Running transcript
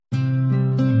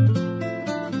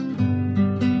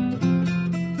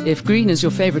If green is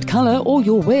your favorite color or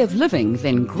your way of living,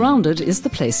 then Grounded is the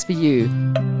place for you.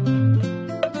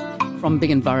 From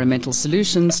big environmental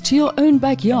solutions to your own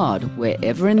backyard,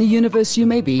 wherever in the universe you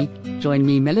may be, join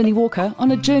me, Melanie Walker,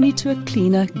 on a journey to a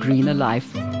cleaner, greener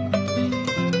life.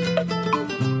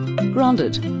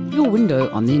 Grounded, your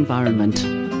window on the environment.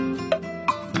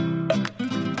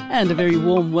 And a very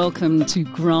warm welcome to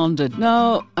Grounded.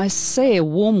 Now, I say a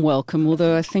warm welcome,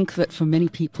 although I think that for many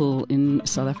people in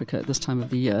South Africa at this time of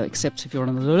the year, except if you're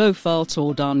on the Lowveld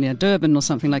or down near Durban or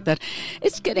something like that,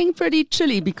 it's getting pretty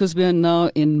chilly because we are now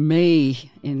in May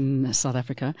in South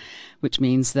Africa, which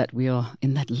means that we are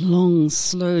in that long,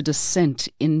 slow descent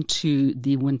into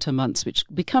the winter months, which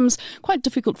becomes quite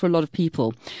difficult for a lot of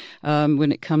people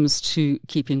when it comes to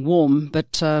keeping warm.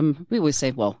 But we always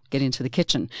say, well, get into the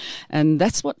kitchen. And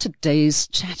that's what today's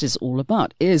chat is all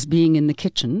about, is being in the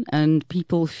kitchen and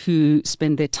people who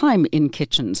spend their time in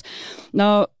kitchens.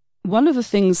 Now, one of the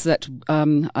things that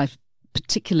I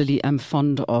particularly am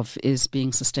fond of is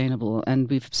being sustainable. And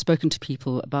we've spoken to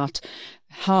people about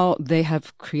how they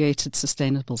have created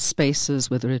sustainable spaces,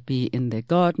 whether it be in their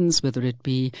gardens, whether it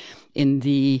be in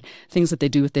the things that they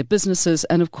do with their businesses.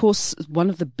 And of course, one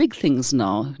of the big things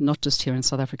now, not just here in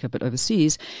South Africa, but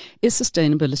overseas, is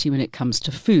sustainability when it comes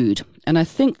to food. And I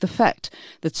think the fact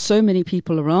that so many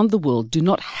people around the world do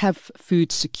not have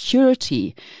food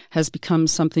security has become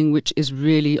something which is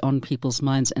really on people's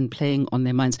minds and playing on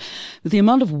their minds. With the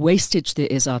amount of wastage there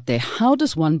is out there, how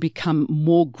does one become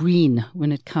more green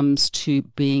when it comes to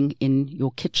being in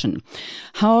your kitchen?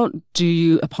 How do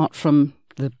you, apart from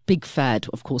the big fad,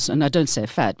 of course, and I don't say a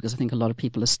fad because I think a lot of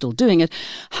people are still doing it,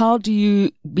 how do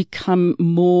you become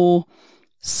more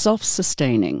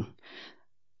self-sustaining?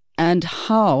 And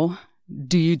how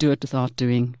do you do it without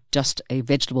doing just a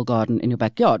vegetable garden in your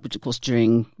backyard, which, of course,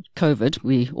 during COVID,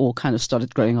 we all kind of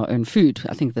started growing our own food.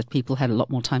 I think that people had a lot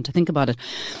more time to think about it.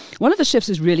 One of the chefs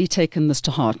who's really taken this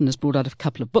to heart and has brought out a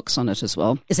couple of books on it as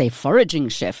well is a foraging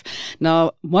chef.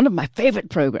 Now, one of my favorite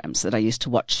programs that I used to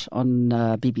watch on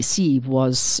BBC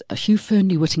was Hugh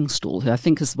Fearnley-Whittingstall, who I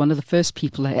think is one of the first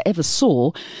people I ever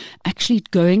saw actually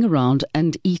going around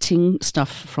and eating stuff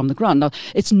from the ground. Now,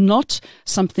 it's not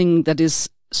something that is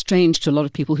strange to a lot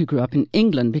of people who grew up in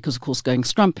England because, of course, going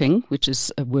strumping, which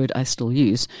is a word I still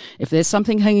use, if there's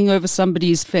something hanging over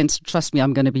somebody's fence, trust me,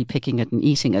 I'm going to be picking it and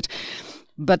eating it.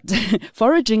 But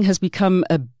foraging has become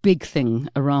a big thing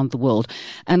around the world.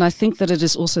 And I think that it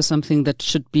is also something that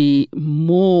should be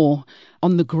more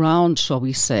on the ground, shall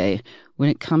we say, when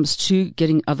it comes to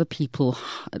getting other people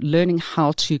learning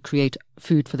how to create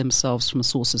food for themselves from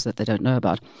sources that they don't know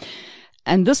about.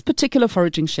 And this particular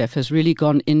foraging chef has really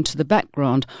gone into the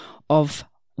background of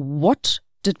what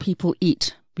did people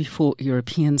eat before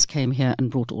Europeans came here and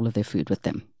brought all of their food with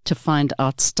them, to find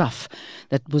out stuff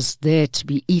that was there to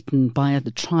be eaten by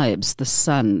the tribes, the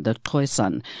San, the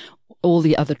Khoisan, all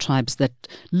the other tribes that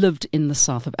lived in the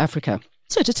south of Africa.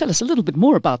 So to tell us a little bit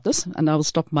more about this, and I will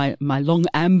stop my long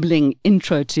ambling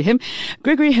intro to him,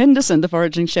 Gregory Henderson, the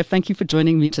foraging chef, thank you for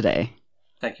joining me today.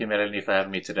 Thank you, Melanie, for having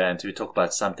me today and to talk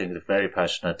about something that's very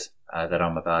passionate that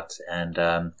I'm about. And,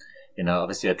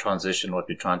 obviously a transition, what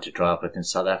we're trying to drive within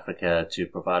South Africa to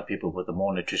provide people with a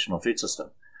more nutritional food system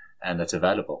and that's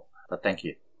available. But thank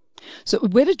you. So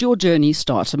where did your journey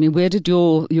start? I mean, where did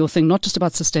your thing, not just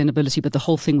about sustainability, but the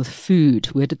whole thing with food,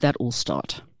 where did that all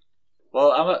start?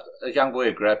 Well, I'm a young boy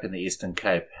who grew up in the Eastern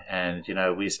Cape and,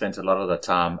 we spent a lot of the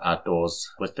time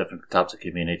outdoors with different types of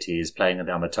communities, playing in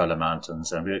the Amatola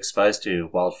Mountains, and we were exposed to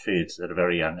wild foods at a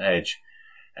very young age.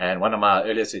 And one of my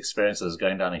earliest experiences was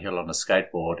going down a hill on a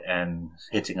skateboard and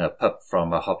hitting a pip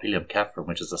from a Hopilium cafrum,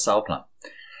 which is a salplum.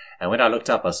 And when I looked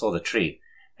up, I saw the tree.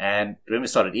 And when we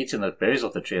started eating the berries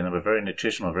off the tree, and they were very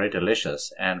nutritional, very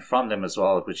delicious, and from them as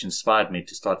well, which inspired me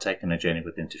to start taking a journey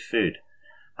into food.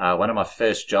 One of my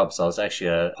first jobs, I was actually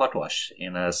a pot wash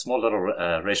in a small little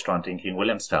restaurant in King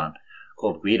Williamstown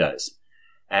called Guido's.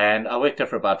 And I worked there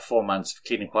for about 4 months,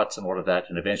 cleaning pots and all of that.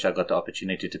 And eventually I got the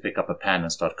opportunity to pick up a pan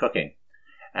and start cooking.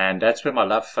 And that's where my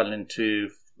love fell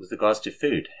into with regards to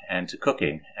food and to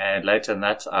cooking. And later than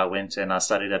that, I went and I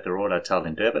studied at the Royal Hotel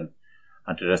in Durban.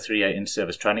 I did a 3-year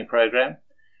in-service training program.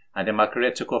 And then my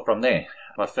career took off from there.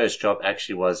 My first job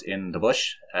actually was in the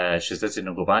bush,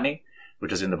 Ngubani,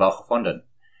 which is in the Valgevonden.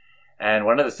 And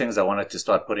one of the things I wanted to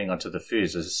start putting onto the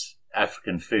foods is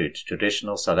African food,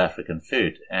 traditional South African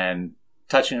food, and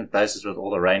touching on bases with all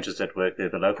the rangers that work there,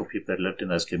 the local people that lived in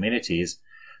those communities,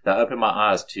 that opened my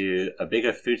eyes to a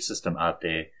bigger food system out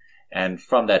there. And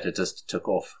from that, it just took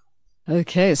off.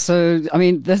 Okay, so I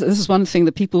mean, this is one thing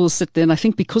that people sit there, and I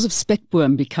think because of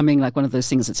speckworm becoming like one of those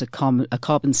things, it's a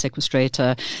carbon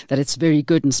sequestrator, that it's very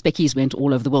good, and speckies went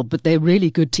all over the world, but they're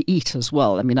really good to eat as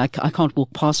well. I mean, I can't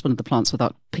walk past one of the plants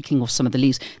without picking off some of the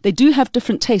leaves. They do have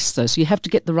different tastes, though, so you have to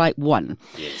get the right one.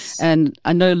 Yes. And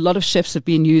I know a lot of chefs have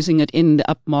been using it in the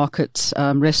upmarket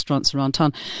restaurants around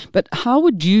town. But how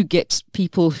would you get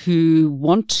people who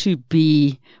want to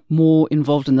be more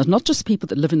involved in this? Not just people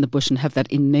that live in the bush and have that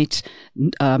innate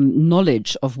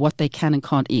knowledge of what they can and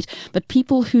can't eat, but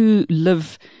people who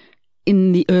live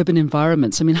in the urban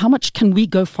environments. I mean, how much can we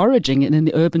go foraging in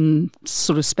the urban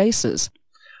sort of spaces?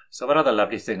 So one other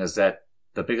lovely thing is that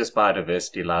the biggest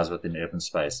biodiversity lies within urban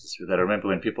spaces. We've got to remember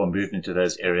when people moved into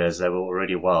those areas, they were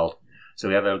already wild. So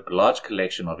we have a large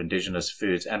collection of indigenous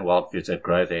foods and wild foods that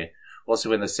grow there. Also,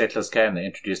 when the settlers came, they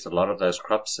introduced a lot of those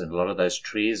crops and a lot of those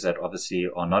trees that obviously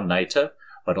are non-native,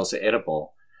 but also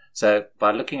edible. So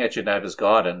by looking at your neighbor's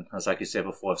garden, as like you said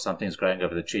before, if something's growing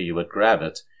over the tree, you would grab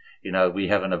it. We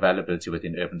have an availability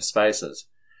within urban spaces.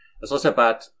 It's also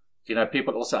about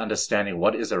people also understanding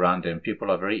what is around them.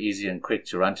 People are very easy and quick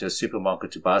to run to a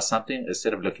supermarket to buy something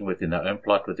instead of looking within their own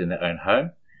plot, within their own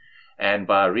home. And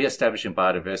by re-establishing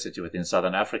biodiversity within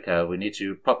Southern Africa, we need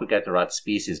to propagate the right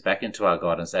species back into our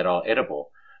gardens that are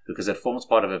edible, because it forms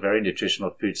part of a very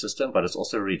nutritional food system, but it's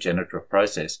also a regenerative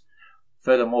process.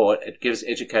 Furthermore, it gives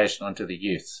education onto the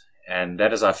youth, and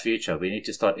that is our future. We need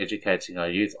to start educating our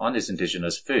youth on these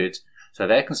indigenous foods so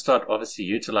they can start obviously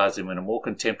utilizing them in a more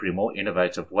contemporary, more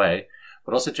innovative way,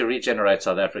 but also to regenerate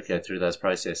South Africa through those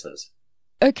processes.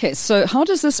 Okay, so how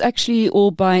does this actually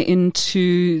all buy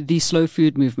into the slow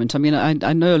food movement? I mean,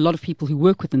 I know a lot of people who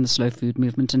work within the slow food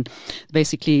movement, and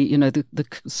basically, the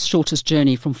shortest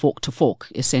journey from fork to fork,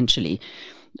 essentially.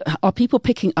 Are people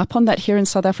picking up on that here in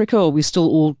South Africa, or are we still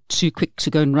all too quick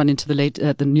to go and run into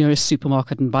the nearest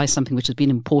supermarket and buy something which has been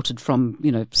imported from,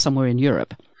 somewhere in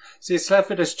Europe? See, slow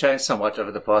food has changed somewhat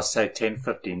over the past, say, 10,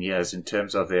 15 years in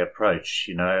terms of their approach.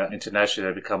 Internationally,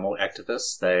 they've become more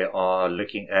activists. They are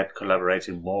looking at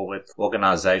collaborating more with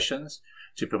organizations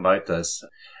to promote this.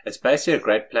 It's basically a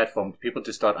great platform for people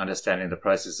to start understanding the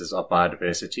processes of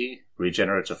biodiversity,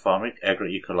 regenerative farming,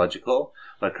 agroecological,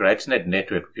 by creating that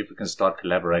network where people can start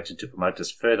collaborating to promote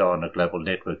this further on a global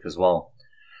network as well.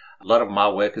 A lot of my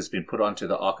work has been put onto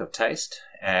the Arc of Taste,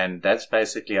 and that's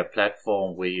basically a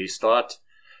platform where you start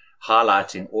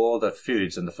highlighting all the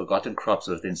foods and the forgotten crops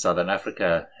within Southern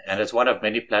Africa. And it's one of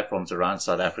many platforms around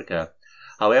South Africa.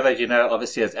 However,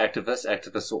 obviously as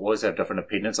activists will always have different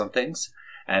opinions on things.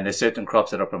 And there's certain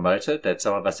crops that are promoted that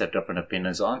some of us have different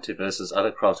opinions on versus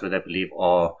other crops where they believe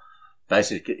are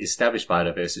basically established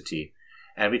biodiversity.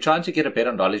 And we're trying to get a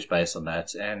better knowledge base on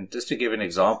that. And just to give an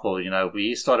example,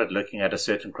 we started looking at a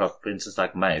certain crop, for instance,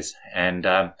 like maize. And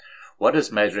what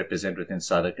does maize represent within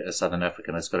Southern Africa?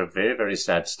 And it's got a very, very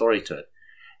sad story to it.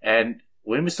 And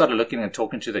when we started looking and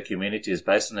talking to the communities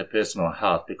based on their personal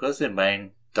health, because their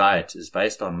main diet is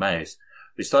based on maize,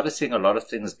 we started seeing a lot of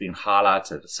things being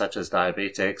highlighted, such as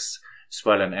diabetics,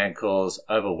 swollen ankles,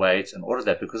 overweight, and all of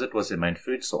that, because it was their main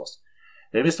food source.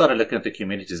 Then we started looking at the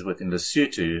communities within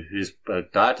Lesotho, whose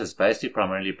diet is basically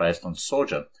primarily based on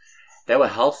soja. They were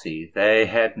healthy. They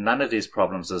had none of these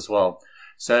problems as well.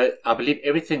 So I believe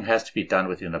everything has to be done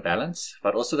within a balance,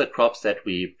 but also the crops that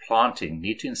we're planting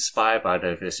need to inspire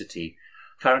biodiversity.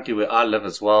 Currently, where I live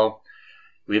as well,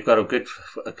 we've got a good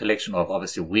collection of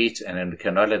obviously wheat and then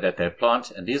canola that they plant,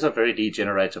 and these are very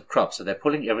degenerative crops, so they're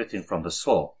pulling everything from the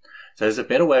soil. So there's a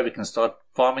better way we can start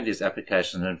farming these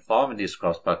applications and farming these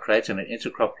crops by creating an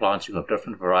intercrop planting of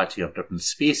different variety of different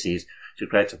species to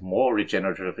create a more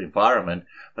regenerative environment,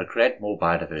 but create more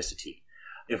biodiversity.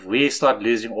 If we start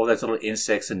losing all those little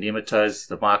insects and nematodes,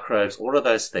 the microbes, all of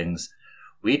those things,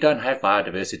 we don't have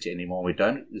biodiversity anymore. We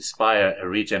don't inspire a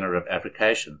regenerative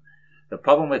application. The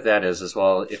problem with that is as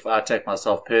well, if I take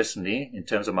myself personally, in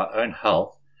terms of my own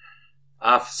health,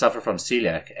 I suffer from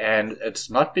celiac, and it's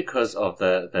not because of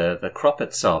the crop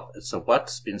itself. It's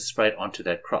what's been sprayed onto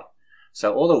that crop.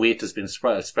 So all the wheat has been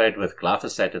sprayed with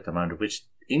glyphosate at the moment, which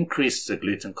increases the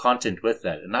gluten content with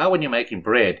that. And now when you're making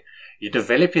bread, you're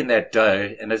developing that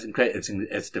dough, and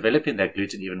it's developing that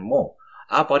gluten even more.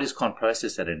 Our bodies can't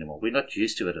process that anymore. We're not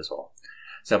used to it as well.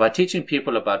 So by teaching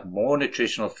people about more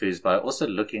nutritional foods, by also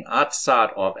looking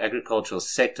outside of agricultural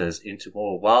sectors into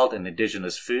more wild and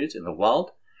indigenous foods in the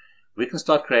wild, we can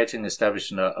start creating and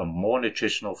establishing a more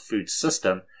nutritional food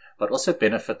system, but also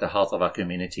benefit the health of our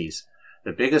communities.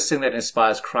 The biggest thing that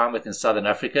inspires crime within Southern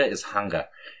Africa is hunger.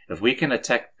 If we can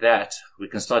attack that, we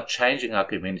can start changing our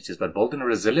communities, but building a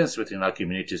resilience within our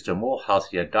communities to a more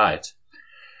healthier diet.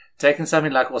 Taking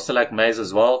something like maize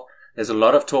as well, There's a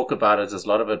lot of talk about it. There's a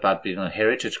lot of it about being a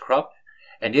heritage crop.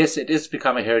 And yes, it is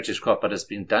become a heritage crop, but it's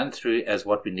been done through as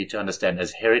what we need to understand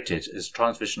as heritage, is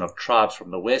transmission of tribes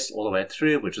from the West all the way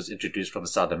through, which was introduced from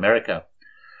South America.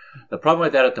 The problem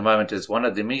with that at the moment is one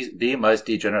of the most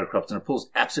degenerate crops, and it pulls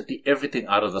absolutely everything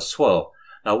out of the soil.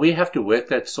 Now we have to work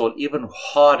that soil even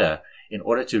harder in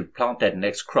order to plant that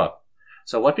next crop.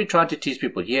 So what we're trying to teach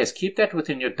people, yes, keep that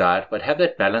within your diet, but have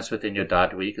that balance within your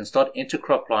diet where you can start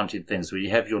intercrop planting things, where you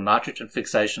have your nitrogen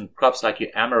fixation crops like your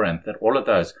amaranth and all of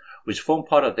those, which form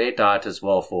part of their diet as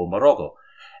well for Morogo.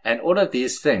 And all of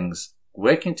these things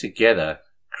working together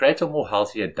create a more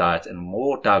healthier diet and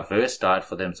more diverse diet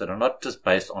for them, so they're not just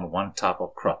based on one type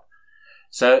of crop.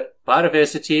 So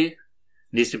biodiversity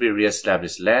needs to be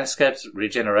reestablished. Landscapes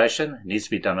regeneration needs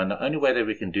to be done, and the only way that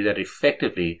we can do that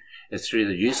effectively is through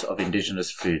the use of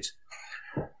indigenous foods.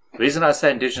 The reason I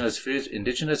say indigenous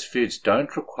foods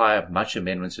don't require much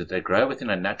amendments. They grow within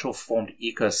a natural formed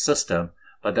ecosystem,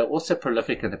 but they're also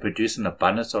prolific and they produce an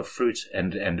abundance of fruit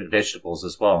and vegetables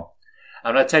as well.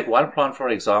 I'm going to take one plant for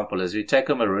example. As we take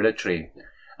a marula tree.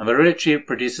 A marula tree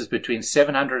produces between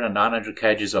 700 and 900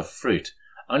 kgs of fruit.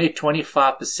 Only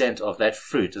 25% of that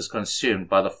fruit is consumed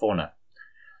by the fauna.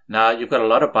 Now, you've got a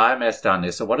lot of biomass down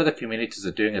there. So what are the communities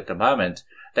are doing at the moment?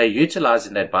 They're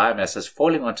utilizing that biomass as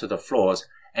falling onto the floors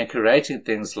and creating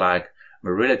things like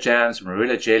marula jams,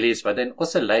 marula jellies, but then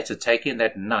also later taking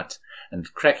that nut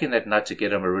and cracking that nut to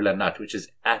get a marula nut, which is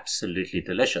absolutely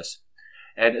delicious.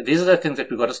 And these are the things that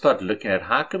we've got to start looking at.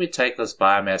 How can we take this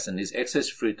biomass and this excess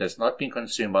fruit that's not being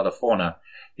consumed by the fauna,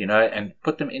 and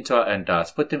put them into our own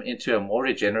diets, put them into a more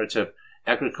regenerative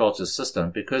agriculture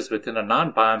system, because within the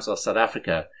 9 biomes of South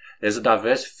Africa, there's a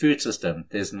diverse food system.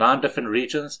 There's 9 different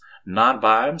regions, 9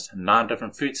 biomes, 9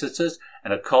 different food systems,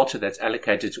 and a culture that's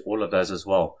allocated to all of those as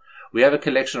well. We have a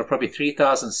collection of probably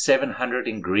 3,700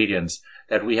 ingredients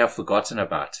that we have forgotten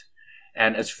about.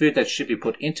 And it's food that should be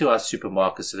put into our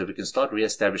supermarkets so that we can start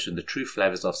reestablishing the true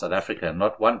flavors of South Africa,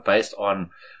 not one based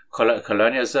on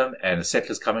colonialism and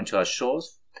settlers coming to our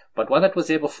shores, but one that was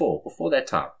there before that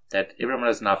time, that everyone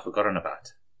has now forgotten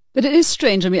about. But it is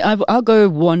strange. I mean, I'll go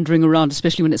wandering around,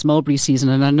 especially when it's mulberry season,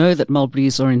 and I know that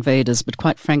mulberries are invaders, but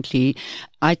quite frankly,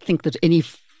 I think that any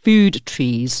food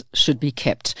trees should be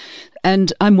kept.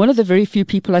 And I'm one of the very few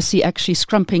people I see actually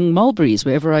scrumping mulberries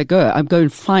wherever I go. I go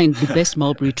and find the best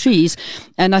mulberry trees,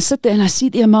 and I sit there and I see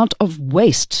the amount of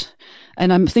waste.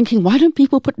 And I'm thinking, why don't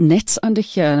people put nets under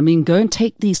here? I mean, go and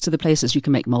take these to the places. You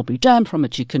can make mulberry jam from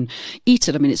it. You can eat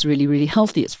it. I mean, it's really, really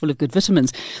healthy. It's full of good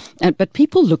vitamins. But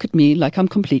people look at me like I'm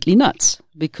completely nuts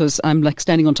because I'm like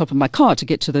standing on top of my car to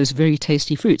get to those very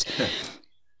tasty fruits.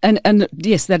 And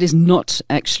yes, that is not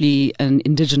actually an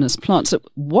indigenous plant. So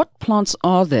what plants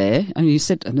are there? And you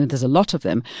said, and there's a lot of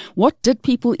them. What did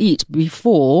people eat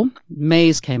before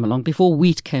maize came along, before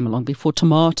wheat came along, before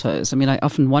tomatoes? I mean, I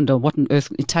often wonder what on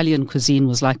earth Italian cuisine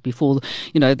was like before,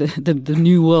 the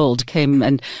new world came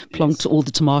and plonked all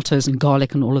the tomatoes and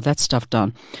garlic and all of that stuff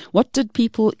down. What did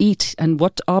people eat, and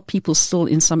what are people still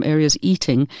in some areas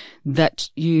eating that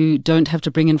you don't have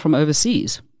to bring in from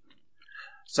overseas?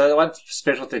 So the one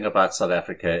special thing about South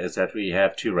Africa is that we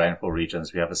have 2 rainfall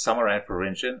regions. We have a summer rainfall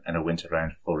region and a winter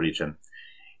rainfall region.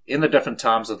 In the different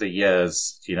times of the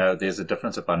years, there's a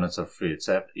different abundance of food.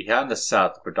 So here in the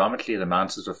south, predominantly the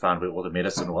mountains were found where all the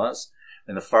medicine was.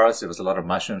 In the forest, there was a lot of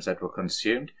mushrooms that were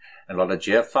consumed, and a lot of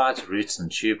geophytes, roots,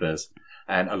 and tubers,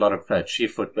 and a lot of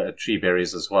tree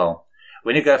berries as well.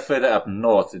 When you go further up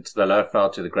north into the low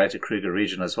veld to the greater Kruger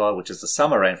region as well, which is the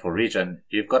summer rainfall region,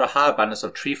 you've got a high abundance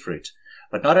of tree fruit.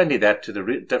 But not only that, to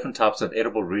the different types of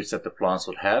edible roots that the plants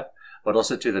would have, but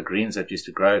also to the greens that used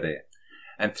to grow there.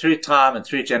 And through time and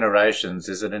through generations,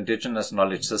 there's an indigenous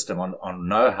knowledge system on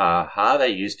know-how, how they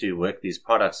used to work these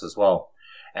products as well.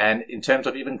 And in terms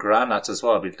of even groundnuts as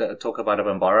well, we talk about a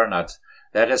bambara nut.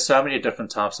 That has so many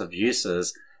different types of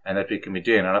uses and that we can be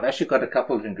doing. And I've actually got a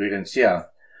couple of ingredients here.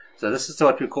 So this is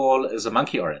what we call is a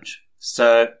monkey orange.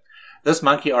 So this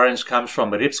monkey orange comes from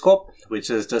Ripskop,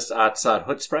 which is just outside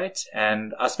Hoedspruit,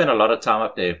 and I spend a lot of time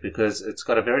up there because it's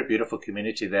got a very beautiful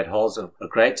community that holds a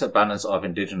great abundance of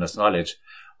indigenous knowledge.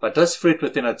 But this fruit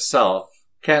within itself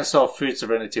can solve food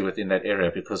sovereignty within that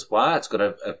area because why? It's got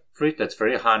a fruit that's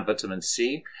very high in vitamin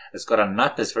C. It's got a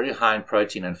nut that's very high in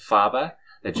protein and fiber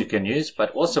that you can use, but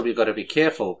also we've got to be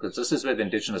careful because this is where the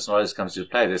indigenous knowledge comes to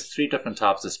play. There's 3 different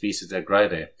types of species that grow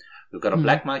there. We've got a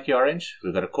black monkey orange,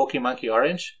 we've got a corky monkey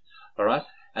orange, all right,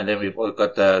 and then we've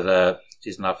got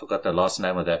geez, I forgot the last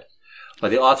name of that.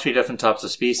 But there are 3 different types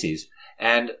of species,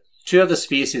 and 2 of the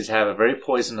species have a very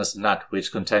poisonous nut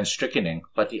which contains strychnine,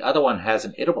 but the other one has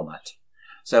an edible nut.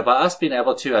 So by us being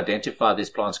able to identify these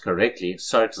plants correctly,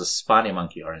 sorry, it's a spiny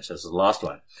monkey orange. That's the last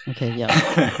one. Okay,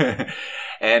 yeah.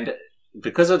 And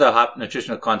because of the high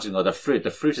nutritional content of the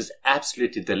fruit is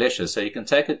absolutely delicious. So you can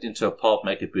take it into a pulp,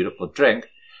 make a beautiful drink.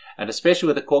 And especially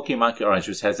with the corky monkey orange,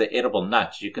 which has an edible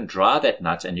nut, you can dry that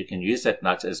nut and you can use that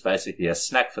nut as basically a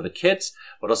snack for the kids,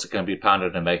 but also can be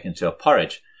pounded and made into a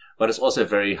porridge. But it's also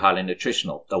very highly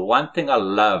nutritional. The one thing I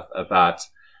love about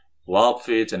wild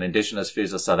foods and indigenous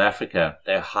foods of South Africa,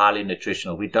 they're highly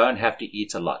nutritional. We don't have to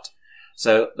eat a lot.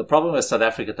 So the problem with South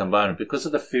Africa at the moment, because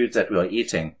of the foods that we are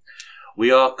eating, we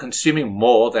are consuming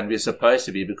more than we're supposed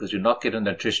to be because we're not getting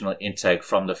nutritional intake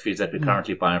from the foods that we're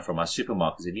currently buying from our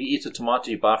supermarkets. If you eat a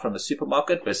tomato you buy from the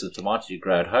supermarket versus a tomato you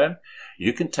grow at home,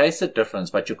 you can taste the difference,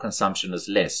 but your consumption is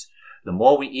less. The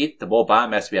more we eat, the more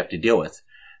biomass we have to deal with.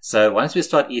 So once we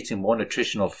start eating more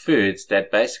nutritional foods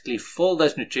that basically fill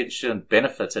those nutrition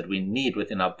benefits that we need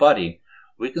within our body,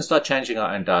 we can start changing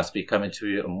our own diets, becoming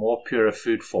to a more pure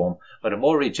food form, but a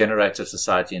more regenerative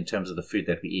society in terms of the food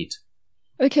that we eat.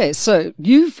 Okay, so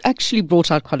you've actually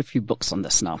brought out quite a few books on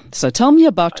this now. So tell me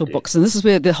about your books. And this is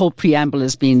where the whole preamble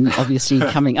has been obviously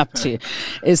coming up to,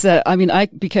 is that, I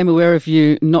became aware of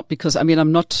you not because,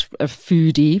 I'm not a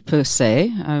foodie per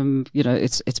se.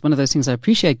 It's one of those things. I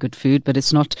appreciate good food, but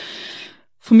it's not,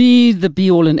 for me, the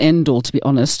be all and end all, to be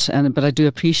honest. But I do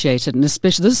appreciate it. And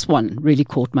especially this one really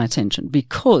caught my attention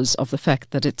because of the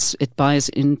fact that it buys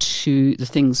into the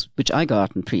things which I go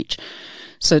out and preach.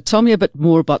 So tell me a bit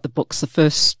more about the books, the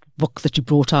first book that you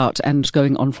brought out and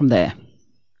going on from there.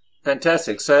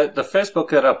 Fantastic. So the first book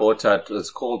that I brought out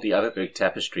was called The Overberg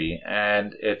Tapestry,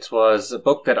 and it was a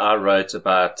book that I wrote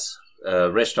about a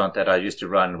restaurant that I used to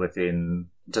run within,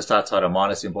 just outside of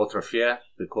Manus in Bottrofia,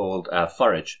 called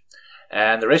Forage.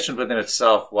 And the restaurant within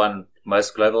itself won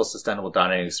Most Global Sustainable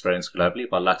Dining Experience globally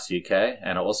by Lux UK,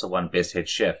 and I also won Best Head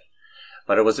Chef.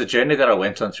 But it was a journey that I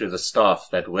went on through the staff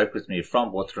that worked with me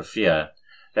from Bottrofia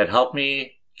that helped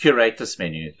me curate this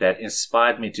menu, that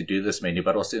inspired me to do this menu,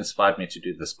 but also inspired me to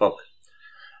do this book.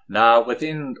 Now,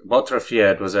 within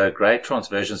Bottrofia, it was a great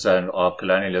transversion zone of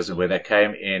colonialism where they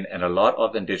came in and a lot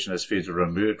of the indigenous foods were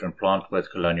removed and planted with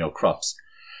colonial crops.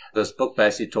 This book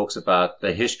basically talks about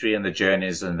the history and the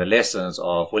journeys and the lessons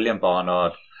of William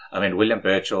Birchall,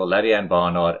 Lady Anne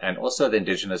Barnard, and also the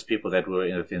indigenous people that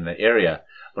were within the area,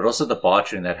 but also the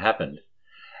bartering that happened.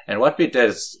 And what we did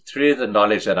is, through the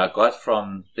knowledge that I got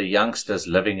from the youngsters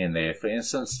living in there, for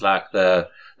instance, like the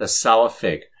sour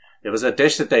fig, there was a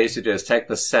dish that they used to do is take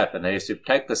the sap, and they used to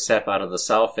take the sap out of the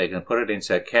sour fig and put it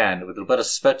into a can with a bit of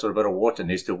spit or a bit of water, and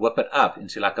they used to whip it up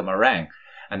into like a meringue,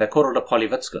 and they called it a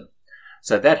polivitskun.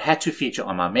 So that had to feature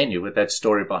on my menu with that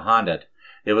story behind it.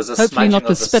 There was a hopefully smudging not of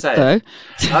the the spit, sap. though.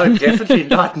 No, definitely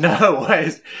not. No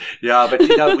ways. Yeah, but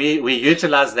we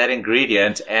utilized that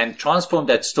ingredient and transformed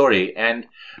that story. And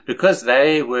because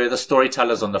they were the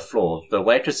storytellers on the floor, the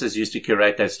waitresses used to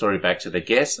curate that story back to the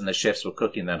guests, and the chefs were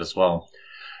cooking that as well.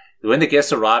 When the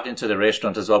guests arrived into the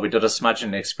restaurant as well, we did a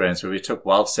smudging experience where we took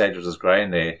wild sage that was growing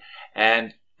there,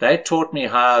 and they taught me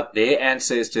how their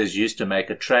ancestors used to make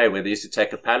a tray where they used to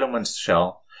take a palamon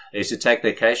shell. They used to take the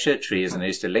acacia trees and they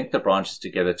used to link the branches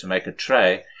together to make a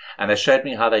tray. And they showed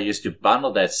me how they used to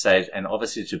bundle that sage and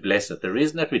obviously to bless it. The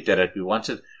reason that we did it, we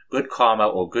wanted good karma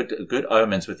or good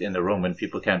omens within the room when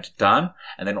people came to dine.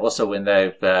 And then also when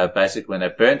they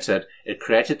burnt it, it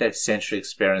created that sensory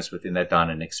experience within that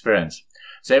dining experience.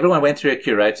 So everyone went through a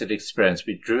curated experience.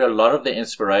 We drew a lot of the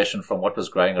inspiration from what was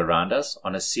growing around us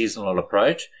on a seasonal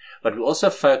approach. But we also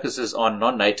focuses on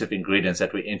non-native ingredients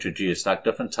that we introduced, like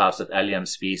different types of allium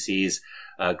species,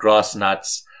 grass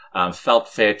nuts, felt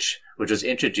fetch, which was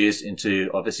introduced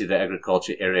into obviously the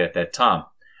agriculture area at that time.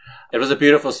 It was a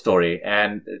beautiful story.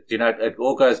 And, it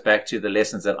all goes back to the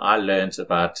lessons that I learned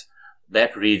about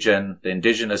that region, the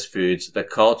indigenous foods, the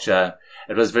culture.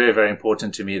 It was very, very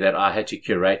important to me that I had to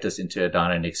curate this into a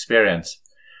dining experience.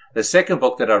 The second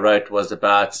book that I wrote was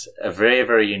about a very,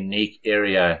 very unique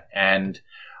area, and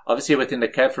obviously, within the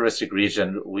Cape Floristic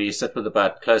region, we sit with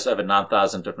about close over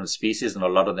 9,000 different species, and a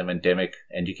lot of them endemic,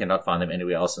 and you cannot find them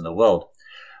anywhere else in the world.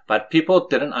 But people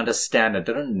didn't understand and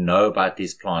didn't know about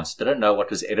these plants, didn't know what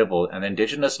was edible, and the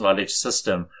indigenous knowledge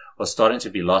system was starting to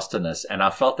be lost in this. And I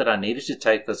felt that I needed to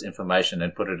take this information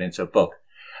and put it into a book.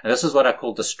 And this is what I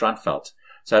called the Strandveld.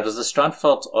 So it was the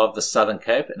Strandveld of the Southern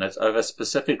Cape, and it's over a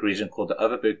specific region called the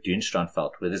Overberg Dune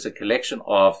Strandveld, where there's a collection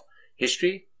of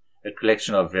history, a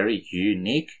collection of very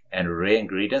unique and rare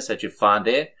ingredients that you find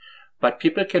there, but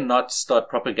people cannot start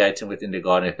propagating within their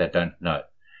garden if they don't know.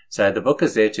 So the book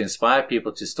is there to inspire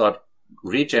people to start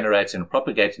regenerating and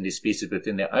propagating these species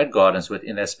within their own gardens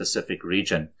within their specific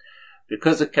region.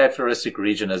 because the Cape Floristic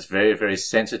region is very, very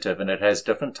sensitive and it has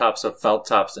different types of veld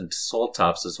types and soil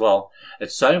types as well,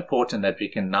 it's so important that we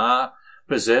can now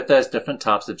preserve those different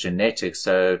types of genetics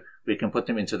so we can put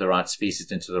them into the right species,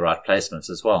 into the right placements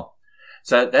as well.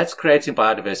 So that's creating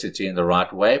biodiversity in the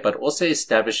right way, but also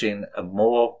establishing a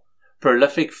more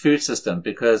prolific food system,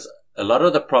 because a lot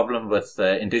of the problem with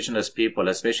indigenous people,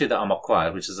 especially the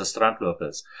Amakwai, which is the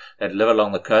strandlopers that live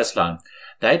along the coastline,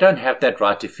 they don't have that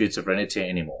right to food sovereignty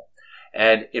anymore.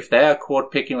 And if they are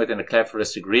caught picking within the Cape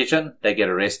Floristic region, they get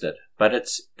arrested. But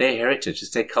it's their heritage,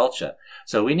 it's their culture.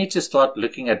 So we need to start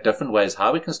looking at different ways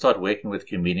how we can start working with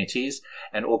communities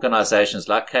and organizations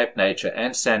like Cape Nature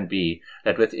and SANB,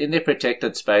 that within their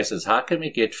protected spaces, how can we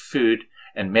get food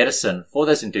and medicine for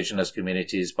those indigenous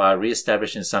communities by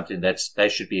re-establishing something that they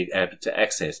should be able to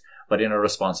access, but in a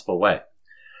responsible way.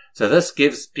 So this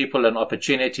gives people an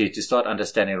opportunity to start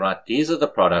understanding, right, these are the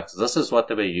products, this is what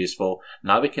they were used for,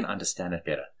 now we can understand it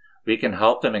better. We can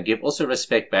help them and give also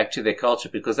respect back to their culture,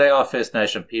 because they are First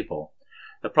Nation people.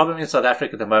 The problem in South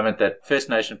Africa at the moment that First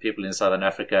Nation people in Southern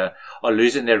Africa are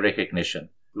losing their recognition.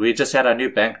 We just had our new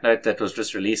banknote that was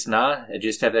just released now. It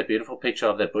used to have that beautiful picture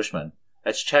of that bushman.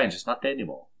 It's changed, it's not there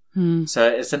anymore. So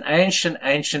it's an ancient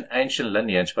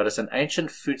lineage, but it's an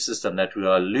ancient food system that we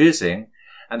are losing.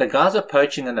 And the guys are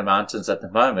poaching in the mountains at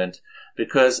the moment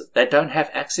because they don't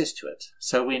have access to it.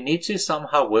 So we need to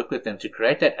somehow work with them to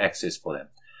create that access for them.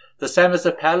 The same as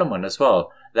the Palamun as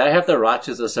well. They have the right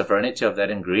to the sovereignty of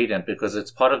that ingredient because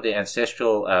it's part of the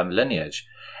ancestral lineage.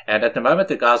 And at the moment,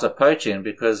 the guys are poaching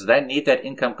because they need that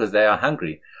income because they are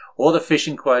hungry. All the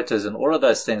fishing quotas and all of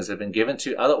those things have been given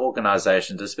to other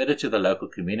organizations, especially to the local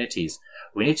communities.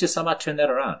 We need to somehow turn that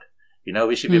around. You know,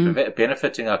 we should be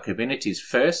benefiting our communities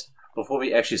first before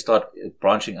we actually start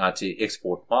branching out to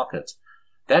export markets.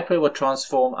 That way will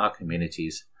transform our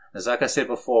communities. As like I said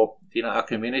before, you know, our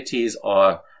communities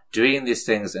are doing these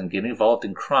things and getting involved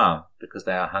in crime because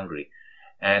they are hungry.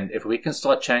 And if we can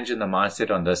start changing the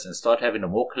mindset on this and start having a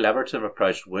more collaborative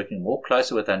approach, working more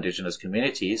closely with our indigenous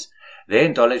communities, their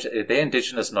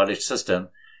indigenous knowledge system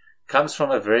comes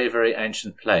from a very, very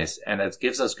ancient place, and it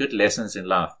gives us good lessons in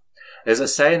life. There's a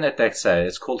saying that they say,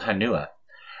 it's called hanua.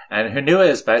 And hanua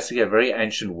is basically a very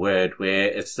ancient word where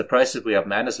it's the process where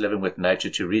man is living with nature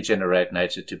to regenerate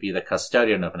nature, to be the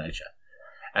custodian of nature.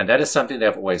 And that is something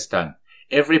they've always done.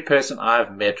 Every person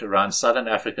I've met around Southern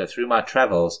Africa through my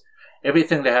travels,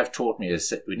 everything they have taught me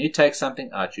is when you take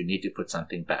something out, you need to put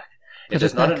something back. It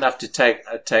is not enough to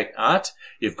take out.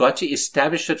 You've got to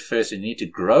establish it first. You need to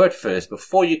grow it first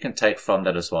before you can take from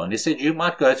that as well. And he said you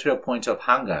might go through a point of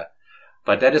hunger,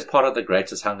 but that is part of the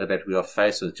greatest hunger that we are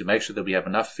faced with, to make sure that we have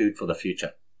enough food for the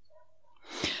future.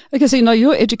 Okay, so now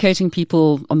you're educating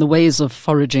people on the ways of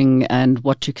foraging and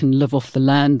what you can live off the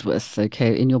land with,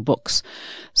 okay, in your books.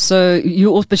 So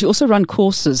but you also run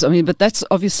courses. I mean, but that's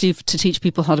obviously to teach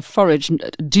people how to forage.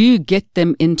 Do you get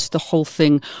them into the whole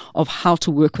thing of how to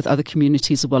work with other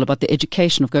communities as well, about the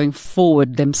education of going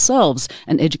forward themselves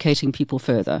and educating people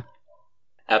further?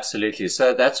 Absolutely.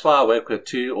 So that's why I work with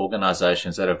two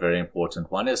organizations that are very important.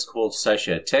 One is called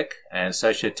Sociotech, and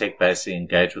Sociotech basically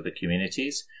engage with the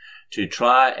communities to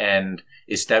try and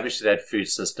establish that food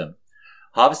system.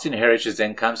 Harvesting Heritage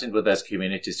then comes in with those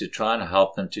communities to try and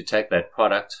help them to take that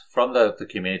product from the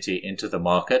community into the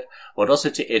market, but also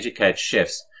to educate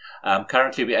chefs.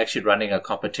 Currently, we're actually running a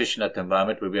competition at the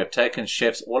moment where we have taken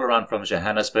chefs all around from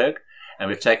Johannesburg, and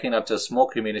we've taken up to a small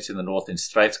community in the north in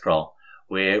Straitskraal,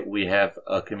 where we have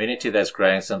a community that's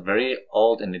growing some very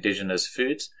old and indigenous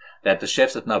foods that the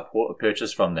chefs have now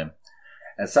purchased from them.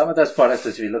 And some of those products,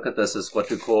 as we look at this, is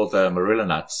what we call the marula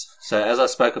nuts. So as I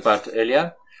spoke about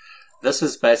earlier, this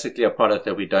is basically a product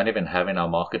that we don't even have in our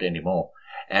market anymore.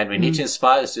 And we need to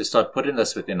inspire us to start putting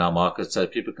this within our market so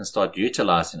people can start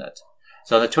utilizing it.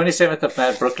 So on the 27th of May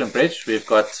at Brooklyn Bridge, we've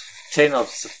got 10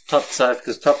 of top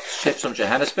chefs from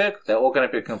Johannesburg. They're all going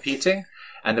to be competing.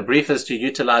 And the brief is to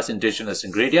utilize indigenous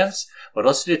ingredients, but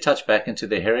also to touch back into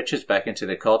their heritage, back into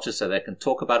their culture, so they can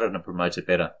talk about it and promote it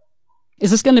better. Is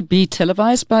this going to be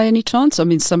televised by any chance? I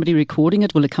mean, somebody recording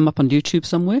it? Will it come up on YouTube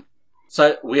somewhere?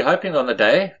 So we're hoping on the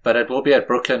day, but it will be at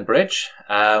Brooklyn Bridge.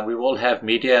 We will have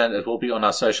media, and it will be on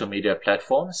our social media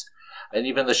platforms. And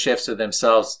even the chefs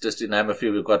themselves, just to name a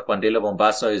few, we've got Wandile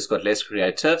Bombaso, who's got Less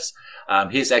Creatives.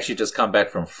 He's actually just come back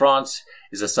from France.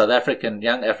 He's a South African,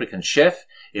 young African chef.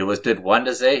 He did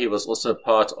wonders there. He was also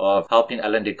part of helping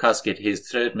Alain Ducasse get his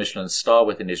 3rd Michelin star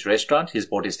within his restaurant. He's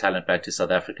brought his talent back to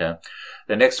South Africa.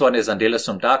 The next one is Andela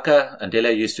Sumdaka.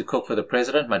 Andela used to cook for the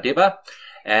president, Madiba.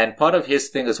 And part of his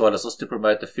thing as well is also to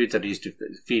promote the foods that he used to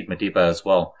feed Madiba as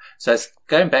well. So it's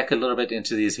going back a little bit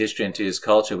into his history, into his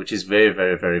culture, which he's very,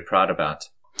 very, very proud about.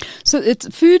 So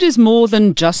food is more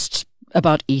than just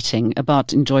about eating,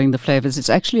 about enjoying the flavors. It's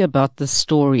actually about the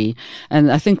story. And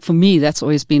I think for me, that's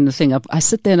always been the thing. I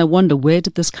sit there and I wonder, where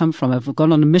did this come from? I've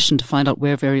gone on a mission to find out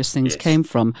where various things came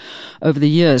from over the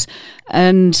years.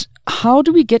 And how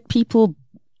do we get people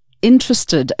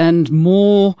interested and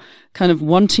more kind of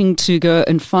wanting to go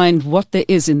and find what there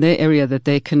is in their area that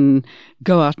they can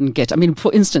go out and get? I mean,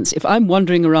 for instance, if I'm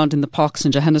wandering around in the parks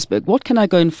in Johannesburg, what can I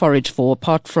go and forage for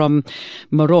apart from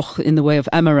moroch in the way of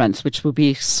amaranth, which will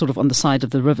be sort of on the side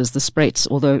of the rivers, the spraits,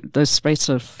 although those spraits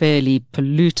are fairly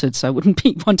polluted, so I wouldn't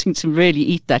be wanting to really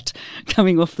eat that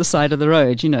coming off the side of the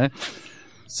road, you know.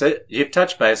 So you've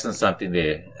touched base on something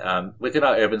there. Within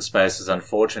our urban spaces,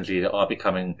 unfortunately, they are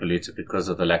becoming polluted because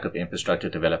of the lack of infrastructure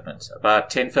development. About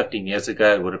 10, 15 years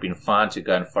ago, it would have been fine to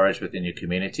go and forage within your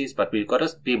communities, but we've got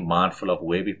to be mindful of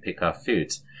where we pick our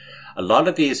foods. A lot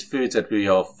of these foods that we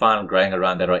are found growing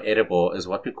around that are edible is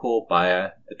what we call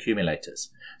bioaccumulators.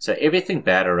 So everything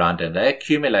bad around them, they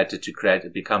accumulated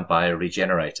to become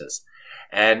bioregenerators.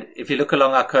 And if you look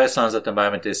along our coastlines at the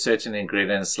moment, there's certain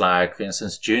ingredients like, for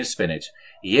instance, June spinach.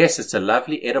 Yes, it's a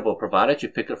lovely edible, provided you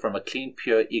pick it from a clean,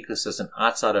 pure ecosystem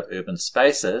outside of urban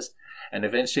spaces, and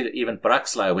eventually even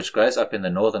braxlei, which grows up in the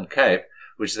Northern Cape,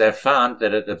 which they've found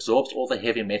that it absorbs all the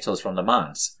heavy metals from the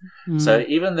mines. So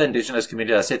even the indigenous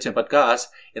community, I said to them, but guys,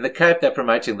 in the Cape, they're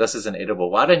promoting this as an edible.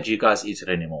 Why don't you guys eat it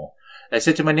anymore? They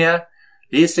said to me,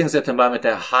 these things at the moment,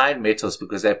 they're high in metals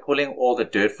because they're pulling all the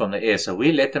dirt from the air. So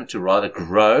we let them to rather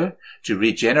grow, to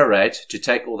regenerate, to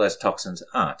take all those toxins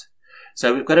out.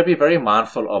 So we've got to be very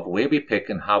mindful of where we pick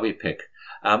and how we pick.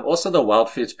 Also, the wild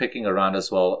foods picking around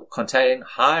as well contain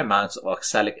high amounts of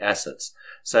oxalic acids.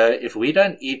 So if we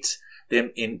don't eat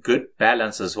them in good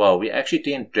balance as well, we actually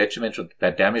do detrimental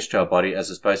damage to our body as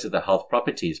opposed to the health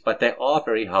properties. But they are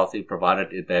very healthy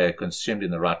provided they're consumed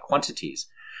in the right quantities.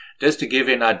 Just to give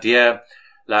you an idea,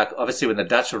 like obviously when the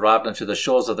Dutch arrived onto the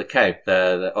shores of the Cape,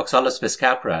 the Oxalis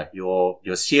piscapra, your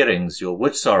searings, your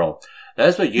wood sorrel,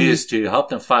 those were used to help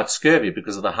them fight scurvy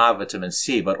because of the high vitamin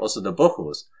C, but also the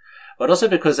buchels. But also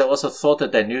because they also thought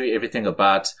that they knew everything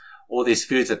about all these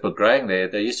foods that were growing there.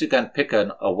 They used to go and pick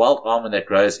a wild almond that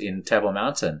grows in Table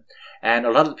Mountain. And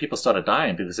a lot of the people started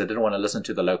dying because they didn't want to listen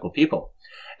to the local people.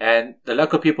 And the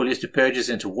local people used to purge this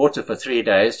into water for 3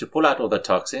 days to pull out all the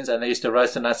toxins, and they used to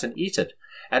roast the nuts and eat it.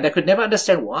 And they could never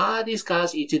understand why these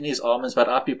guys eating these almonds, but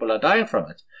our people are dying from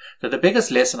it. So the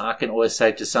biggest lesson I can always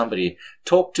say to somebody,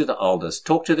 talk to the elders,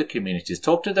 talk to the communities,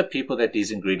 talk to the people that these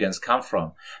ingredients come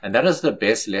from. And that is the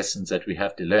best lessons that we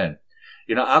have to learn.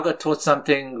 You know, I got taught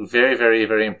something very, very,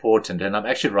 very important, and I'm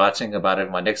actually writing about it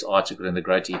in my next article in the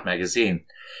Grow to Eat magazine.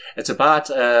 It's about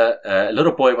a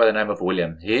little boy by the name of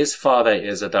William. His father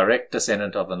is a direct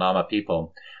descendant of the Nama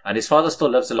people, and his father still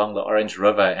lives along the Orange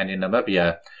River and in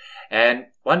Namibia. And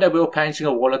one day we were painting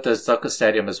a wall at the soccer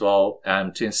stadium as well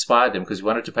to inspire them, because we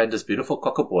wanted to paint this beautiful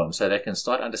cockaboo so they can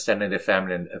start understanding their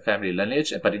family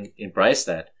lineage, but embrace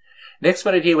that. Next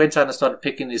minute, he went out and started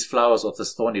picking these flowers off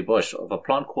this thorny bush of a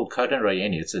plant called Coden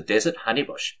Royeni. It's a desert honey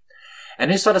bush.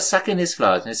 And he started sucking these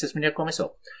flowers. And he says, Meneer, kom eens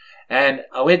op. And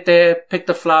I went there, picked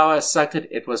the flower, sucked it.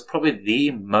 It was probably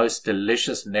the most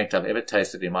delicious nectar I've ever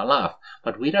tasted in my life.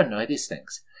 But we don't know these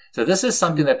things. So this is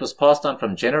something that was passed on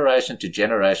from generation to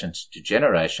generation to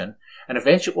generation. And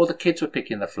eventually all the kids were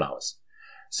picking the flowers.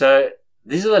 So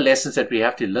these are the lessons that we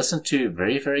have to listen to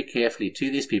very, very carefully to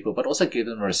these people, but also give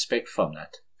them respect from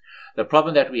that. The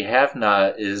problem that we have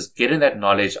now is getting that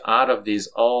knowledge out of these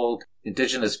old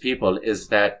indigenous people is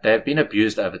that they've been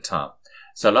abused over time.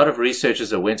 So a lot of researchers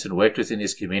that went and worked within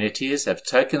these communities have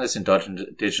taken this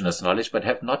indigenous knowledge but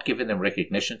have not given them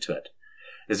recognition to it.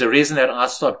 There's a reason that I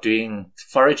stopped doing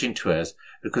foraging tours,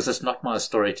 because it's not my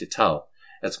story to tell.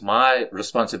 It's my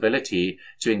responsibility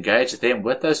to engage them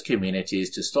with those communities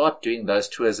to start doing those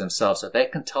tours themselves so they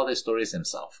can tell their stories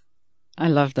themselves. I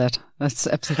love that. That's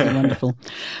absolutely wonderful.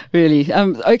 Really.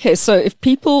 Okay. So if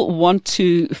people want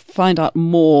to find out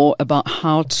more about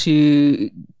how to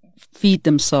feed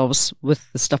themselves with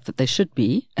the stuff that they should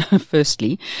be,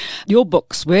 firstly, your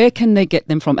books, where can they get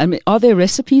them from? I mean, are there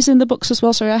recipes in the books as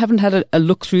well? Sorry, I haven't had a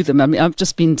look through them. I mean, I've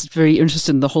just been very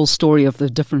interested in the whole story of the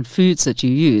different foods that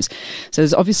you use. So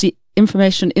there's obviously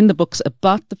information in the books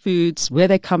about the foods, where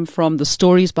they come from, the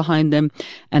stories behind them,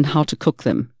 and how to cook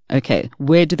them. Okay,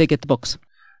 where do they get the books?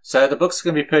 So the books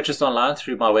can be purchased online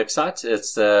through my website.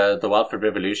 It's the Wild Food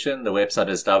Revolution. The website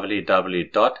is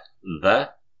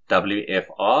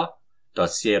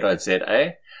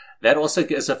www.thewfr.co.za. That also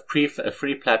is a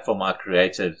free platform I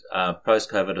created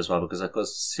post-COVID as well, because I could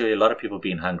see a lot of people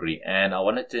being hungry, and I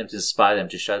wanted them to inspire them,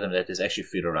 to show them that there's actually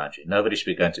food around you. Nobody should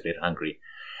be going to bed hungry.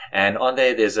 And on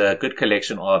there's a good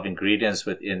collection of ingredients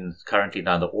within currently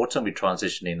now in the autumn. We're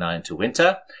transitioning now into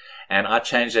winter. And I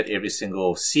change that every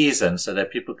single season so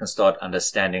that people can start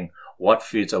understanding what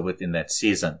foods are within that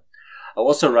season. I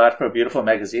also write for a beautiful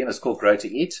magazine. It's called Grow to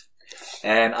Eat.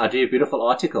 And I do beautiful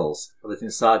articles with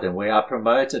inside them where I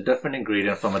promote a different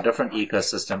ingredient from a different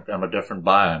ecosystem, from a different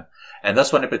biome. And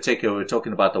this one in particular, we're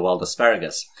talking about the wild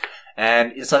asparagus.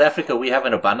 And in South Africa, we have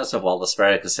an abundance of wild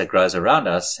asparagus that grows around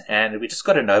us, and we just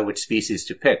got to know which species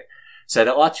to pick. So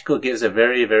the article gives a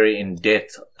very, very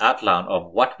in-depth outline of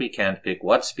what we can pick,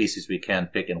 what species we can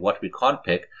pick, and what we can't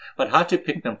pick, but how to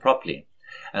pick them properly.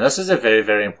 And this is a very,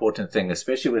 very important thing,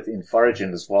 especially within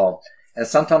foraging as well. And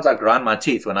sometimes I grind my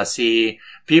teeth when I see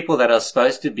people that are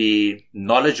supposed to be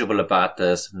knowledgeable about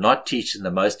this not teaching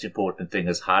the most important thing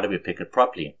is how do we pick it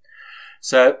properly.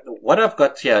 So what I've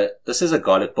got here, this is a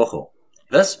garlic buchel.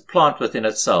 This plant within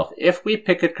itself, if we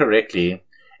pick it correctly,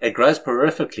 it grows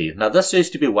perfectly. Now this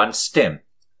used to be one stem,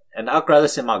 and I'll grow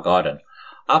this in my garden.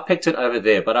 I picked it over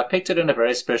there, but I picked it in a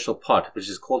very special pot, which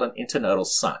is called an internodal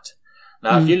site.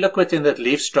 Now, if you look within the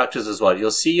leaf structures as well, you'll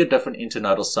see your different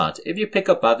internodal sites. If you pick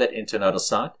above that internodal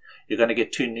site, you're going to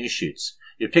get 2 new shoots.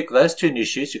 You pick those 2 new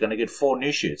shoots, you're going to get 4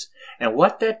 new shoots. And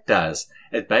what that does,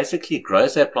 it basically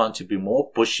grows that plant to be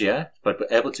more bushier, but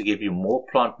able to give you more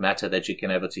plant matter that you can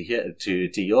able to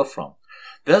yield from.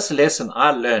 This lesson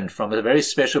I learned from a very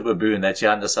special baboon that's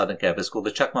here in the Southern Cape. It's called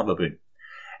the Chakma baboon.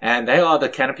 And they are the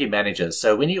canopy managers.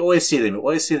 So when you always see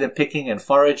them picking and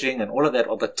foraging and all of that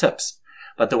are the tips.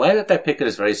 But the way that they pick it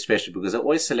is very special because they're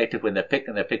always selective when they pick,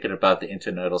 and they pick it above the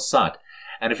internodal site.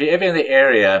 And if you're ever in the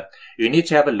area, you need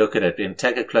to have a look at it and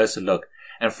take a closer look.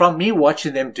 And from me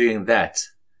watching them doing that,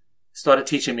 started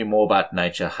teaching me more about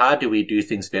nature. How do we do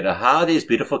things better? How are these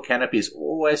beautiful canopies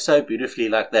always so beautifully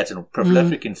like that and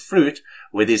prolific in fruit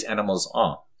where these animals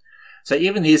are? So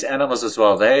even these animals as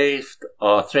well, they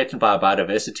are threatened by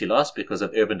biodiversity loss because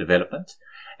of urban development.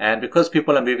 And because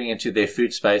people are moving into their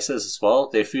food spaces as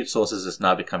well, their food sources is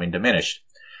now becoming diminished.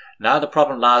 Now the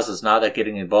problem lies is now they're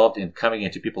getting involved in coming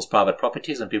into people's private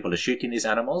properties, and people are shooting these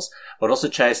animals, but also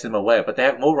chasing them away. But they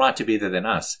have more right to be there than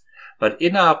us. But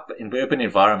in urban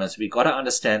environments, we've got to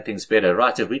understand things better.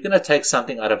 Right, if we're going to take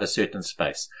something out of a certain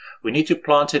space, we need to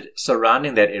plant it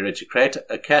surrounding that area to create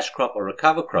a cash crop or a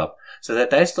cover crop so that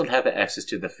they still have access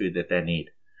to the food that they need.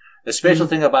 The special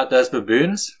thing about those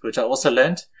baboons, which I also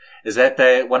learned, is that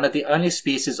they're one of the only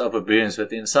species of baboons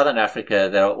within southern Africa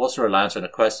that are also reliant on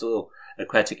coastal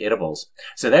aquatic edibles.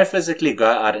 So they physically go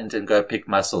out and go pick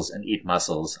mussels and eat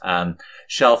mussels,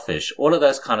 shellfish, all of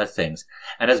those kind of things.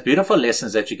 And it's beautiful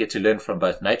lessons that you get to learn from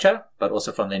both nature, but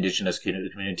also from the indigenous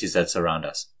communities that surround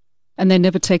us. And they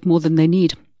never take more than they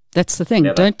need. That's the thing.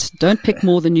 Never. Don't pick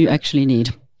more than you actually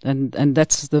need. And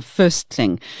that's the first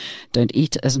thing. Don't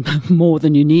eat as more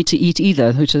than you need to eat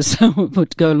either, which is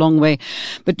would go a long way.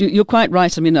 But you're quite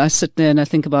right. I mean, I sit there and I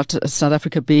think about South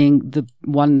Africa being the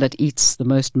one that eats the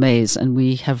most maize, and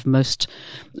we have most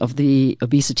of the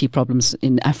obesity problems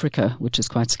in Africa, which is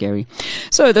quite scary.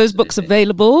 So those books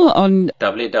available on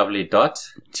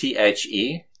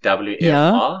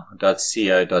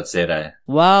www.thewfr.co.za.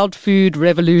 Wild Food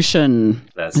Revolution.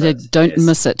 That's it. Don't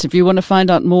miss it. If you want to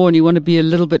find out more and you want to be a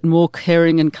little bit more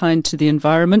caring and kind to the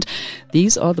environment,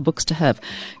 these are the books to have.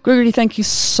 Gregory, thank you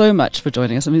so much for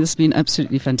joining us. I mean, this has been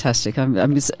absolutely fantastic.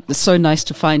 It's so nice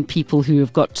to find people who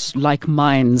have got like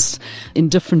minds in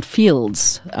different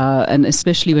fields, and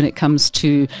especially when it comes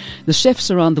to the chefs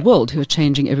around the world who are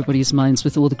changing everybody's minds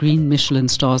with all the green Michelin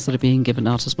stars that are being given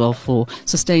out as well for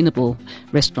sustainable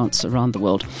restaurants around the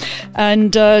world.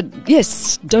 And yes,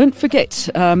 don't forget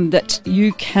that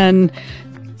you can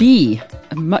be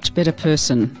a much better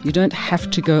person. You don't have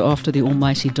to go after the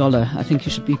almighty dollar. I think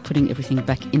you should be putting everything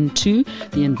back into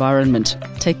the environment.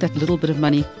 Take that little bit of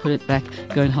money, put it back,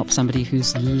 go and help somebody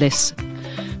who's less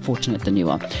fortunate than you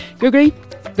are. Gregory,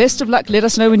 best of luck. Let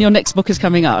us know when your next book is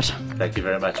coming out. Thank you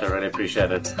very much. I really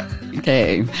appreciate it.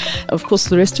 Okay. Of course,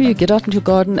 the rest of you, get out into your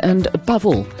garden and above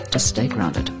all, just stay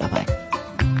grounded. Bye-bye.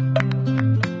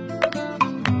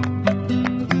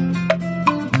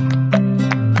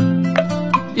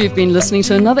 You've been listening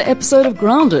to another episode of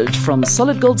Grounded from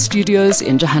Solid Gold Studios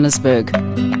in Johannesburg.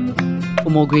 For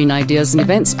more green ideas and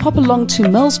events, pop along to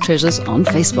Mel's Treasures on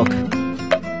Facebook.